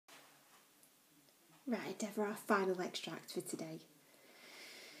Right, Endeavour, our final extract for today.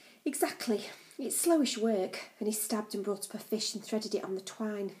 Exactly. It's slowish work, and he stabbed and brought up a fish and threaded it on the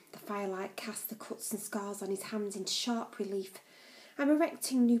twine. The firelight cast the cuts and scars on his hands into sharp relief. I'm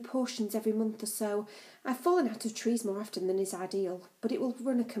erecting new portions every month or so. I've fallen out of trees more often than is ideal, but it will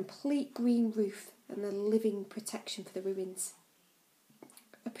run a complete green roof and a living protection for the ruins.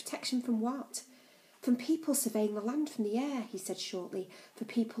 A protection from what? From people surveying the land from the air, he said shortly, for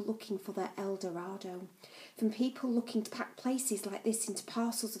people looking for their El Dorado, from people looking to pack places like this into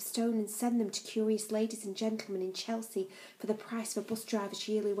parcels of stone and send them to curious ladies and gentlemen in Chelsea for the price of a bus driver's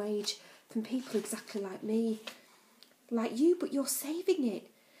yearly wage, from people exactly like me. Like you, but you're saving it.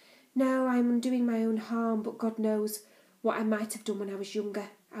 No, I'm undoing my own harm, but God knows what I might have done when I was younger.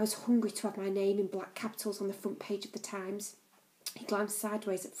 I was hungry to have my name in black capitals on the front page of the Times. He glanced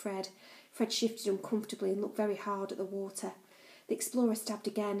sideways at Fred. Fred shifted uncomfortably and looked very hard at the water. The explorer stabbed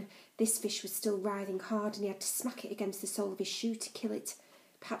again. This fish was still writhing hard, and he had to smack it against the sole of his shoe to kill it.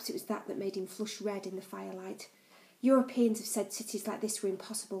 Perhaps it was that made him flush red in the firelight. Europeans have said cities like this were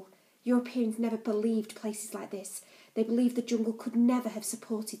impossible. Europeans never believed places like this. They believed the jungle could never have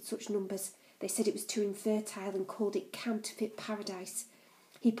supported such numbers. They said it was too infertile and called it counterfeit paradise.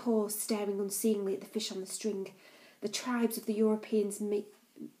 He paused, staring unseeingly at the fish on the string. The tribes of the Europeans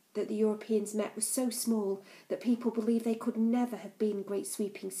met were so small that people believed they could never have been great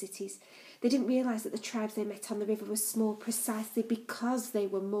sweeping cities. They didn't realise that the tribes they met on the river were small precisely because they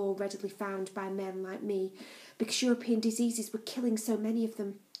were more readily found by men like me, because European diseases were killing so many of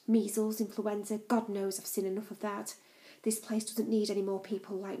them. Measles, influenza, God knows I've seen enough of that. This place doesn't need any more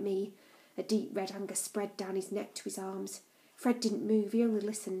people like me. A deep red anger spread down his neck to his arms. Fred didn't move, he only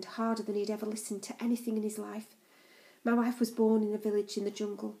listened, harder than he'd ever listened to anything in his life. My wife was born in a village in the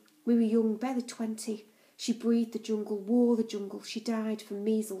jungle. We were young, barely 20. She breathed the jungle, wore the jungle. She died from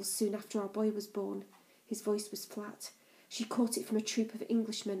measles soon after our boy was born. His voice was flat. She caught it from a troop of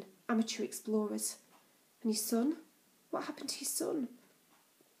Englishmen, amateur explorers. And his son? What happened to his son?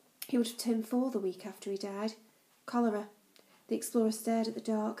 He would have turned 4 the week after he died. Cholera. The explorer stared at the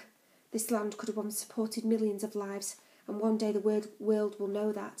dark. This land could have once supported millions of lives, and one day the world will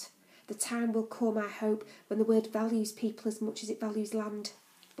know that. The time will come, I hope, when the world values people as much as it values land.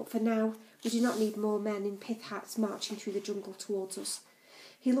 But for now, we do not need more men in pith hats marching through the jungle towards us.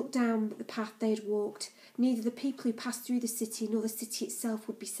 He looked down the path they had walked. Neither the people who passed through the city nor the city itself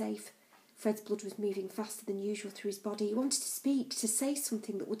would be safe. Fred's blood was moving faster than usual through his body. He wanted to speak, to say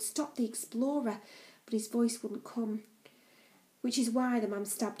something that would stop the explorer, but his voice wouldn't come. Which is why the man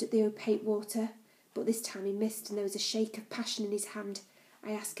stabbed at the opaque water, but this time he missed, and there was a shake of passion in his hand.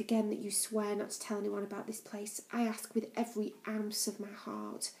 I ask again that you swear not to tell anyone about this place. I ask with every ounce of my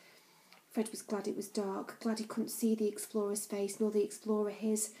heart. Fred was glad it was dark, glad he couldn't see the explorer's face, nor the explorer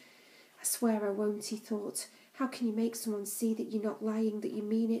his. I swear I won't, he thought. How can you make someone see that you're not lying, that you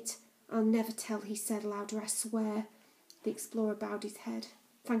mean it? I'll never tell, he said louder, I swear. The explorer bowed his head.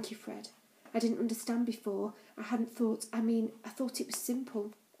 Thank you, Fred. I didn't understand before. I thought it was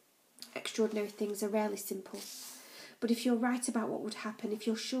simple. Extraordinary things are rarely simple. But if you're right about what would happen, if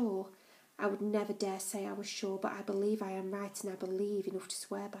you're sure, I would never dare say I was sure, but I believe I am right, and I believe enough to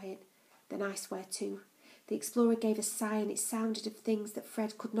swear by it. Then I swear too. The explorer gave a sigh, and it sounded of things that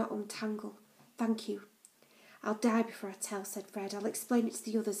Fred could not untangle. Thank you. I'll die before I tell, said Fred. I'll explain it to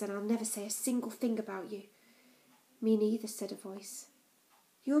the others, and I'll never say a single thing about you. Me neither, said a voice.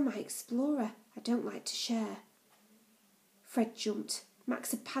 You're my explorer. I don't like to share. Fred jumped.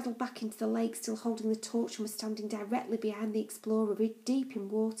 Max had paddled back into the lake, still holding the torch, and was standing directly behind the explorer, deep in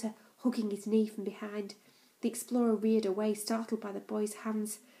water, hugging his knee from behind. The explorer reared away, startled by the boy's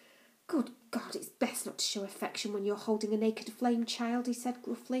hands. Good God, it's best not to show affection when you're holding a naked flame child, he said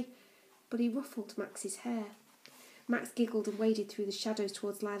gruffly. But he ruffled Max's hair. Max giggled and waded through the shadows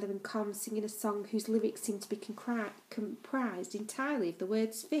towards Lila and Con, singing a song whose lyrics seemed to be comprised entirely of the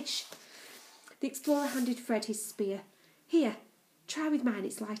words fish. The explorer handed Fred his spear. Here, try with mine,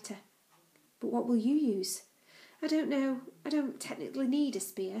 it's lighter. But what will you use? I don't know. I don't technically need a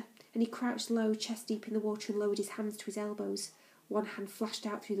spear. And he crouched low, chest deep in the water, and lowered his hands to his elbows. One hand flashed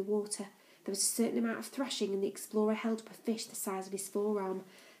out through the water. There was a certain amount of thrashing, and the explorer held up a fish the size of his forearm,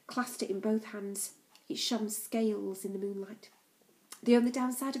 clasped it in both hands. It shone scales in the moonlight. The only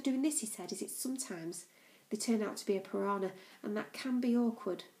downside of doing this, he said, is sometimes they turn out to be a piranha, and that can be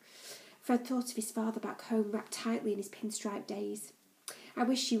awkward. Fred thought of his father back home, wrapped tightly in his pinstripe days. I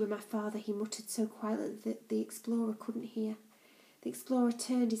wish you were my father, he muttered so quietly that the explorer couldn't hear. The explorer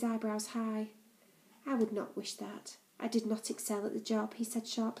turned his eyebrows high. I would not wish that. I did not excel at the job, he said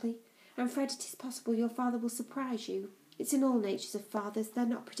sharply. And Fred, it is possible your father will surprise you. It's in all natures of fathers. They're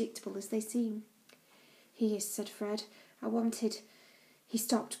not predictable as they seem. He is, said Fred. I wanted... He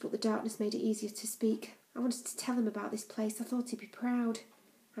stopped, but the darkness made it easier to speak. I wanted to tell him about this place. I thought he'd be proud.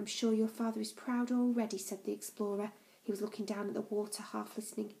 I'm sure your father is proud already, said the explorer. He was looking down at the water, half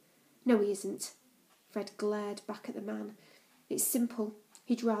listening. No, he isn't. Fred glared back at the man. It's simple.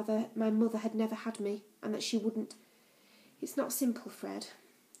 He'd rather my mother had never had me, and that she wouldn't... It's not simple, Fred.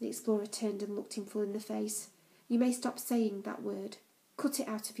 The explorer turned and looked him full in the face. You may stop saying that word. Cut it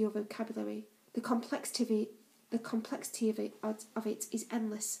out of your vocabulary. The complexity of it is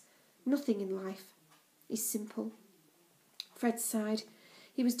endless. Nothing in life is simple. Fred sighed.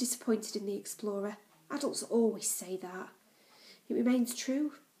 He was disappointed in the explorer. Adults always say that. It remains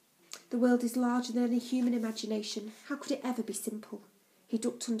true. The world is larger than any human imagination. How could it ever be simple? He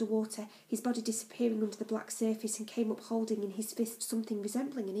ducked underwater, his body disappearing under the black surface, and came up holding in his fist something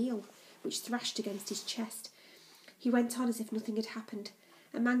resembling an eel, which thrashed against his chest. He went on as if nothing had happened.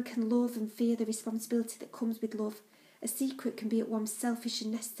 A man can love and fear the responsibility that comes with love. A secret can be at once selfish and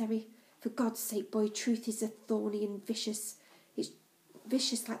necessary. For God's sake, boy, truth is a thorny and vicious. It's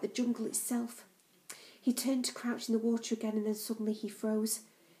vicious like the jungle itself. He turned to crouch in the water again, and then suddenly he froze.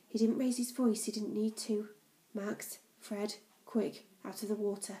 He didn't raise his voice, he didn't need to. Max, Fred, quick, out of the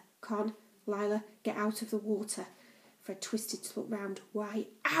water. Con, Lila, get out of the water. Fred twisted to look round. Why,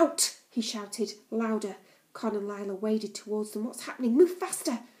 out! He shouted, louder. Con and Lila waded towards them. What's happening? Move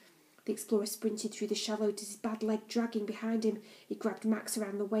faster! The explorer sprinted through the shallows, his bad leg dragging behind him. He grabbed Max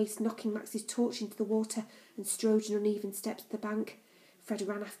around the waist, knocking Max's torch into the water, and strode in uneven steps to the bank. Fred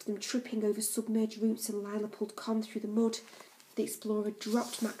ran after them, tripping over submerged roots, and Lila pulled Con through the mud. The explorer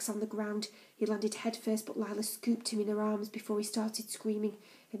dropped Max on the ground. He landed headfirst, but Lila scooped him in her arms before he started screaming,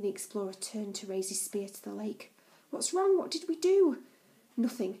 and the explorer turned to raise his spear to the lake. What's wrong? What did we do?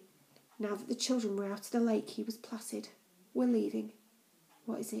 Nothing. Now that the children were out of the lake, he was placid. We're leaving.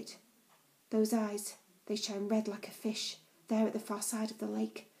 What is it? Those eyes. They shine red like a fish. There at the far side of the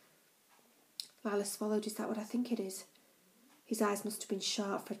lake. Lila swallowed. Is that what I think it is? His eyes must have been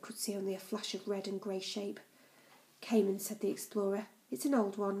sharp. Fred could see only a flash of red and grey shape. Cayman, said the explorer. It's an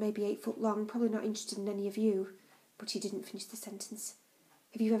old one, maybe 8 foot long, probably not interested in any of you. But he didn't finish the sentence.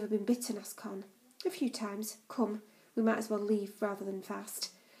 Have you ever been bitten? Asked Con. A few times. Come, we might as well leave rather than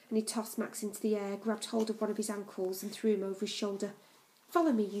fast. And he tossed Max into the air, grabbed hold of one of his ankles and threw him over his shoulder.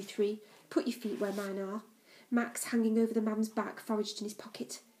 Follow me, you three. Put your feet where mine are. Max, hanging over the man's back, foraged in his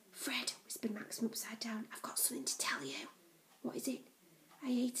pocket. Fred, whispered Max from upside down, I've got something to tell you. What is it? I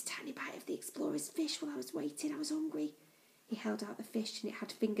ate a tiny bite of the explorer's fish while I was waiting. I was hungry. He held out the fish, and it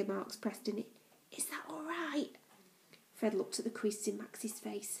had finger marks pressed in it. Is that all right? Fred looked at the crease in Max's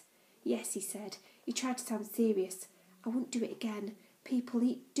face. Yes, he said. He tried to sound serious. I wouldn't do it again. People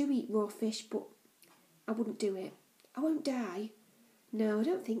do eat raw fish, but I wouldn't do it. I won't die. No, I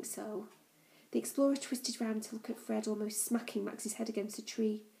don't think so. The explorer twisted round to look at Fred, almost smacking Max's head against a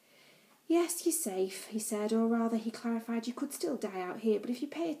tree. Yes, you're safe, he said, or rather, he clarified, you could still die out here, but if you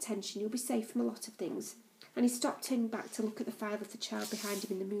pay attention, you'll be safe from a lot of things. And he stopped, turning back to look at the file of the child behind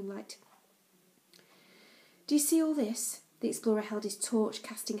him in the moonlight. Do you see all this? The explorer held his torch,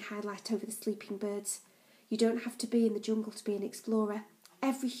 casting highlight over the sleeping birds. You don't have to be in the jungle to be an explorer.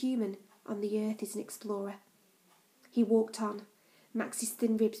 Every human on the earth is an explorer. He walked on, Max's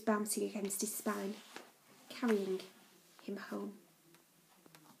thin ribs bouncing against his spine, carrying him home.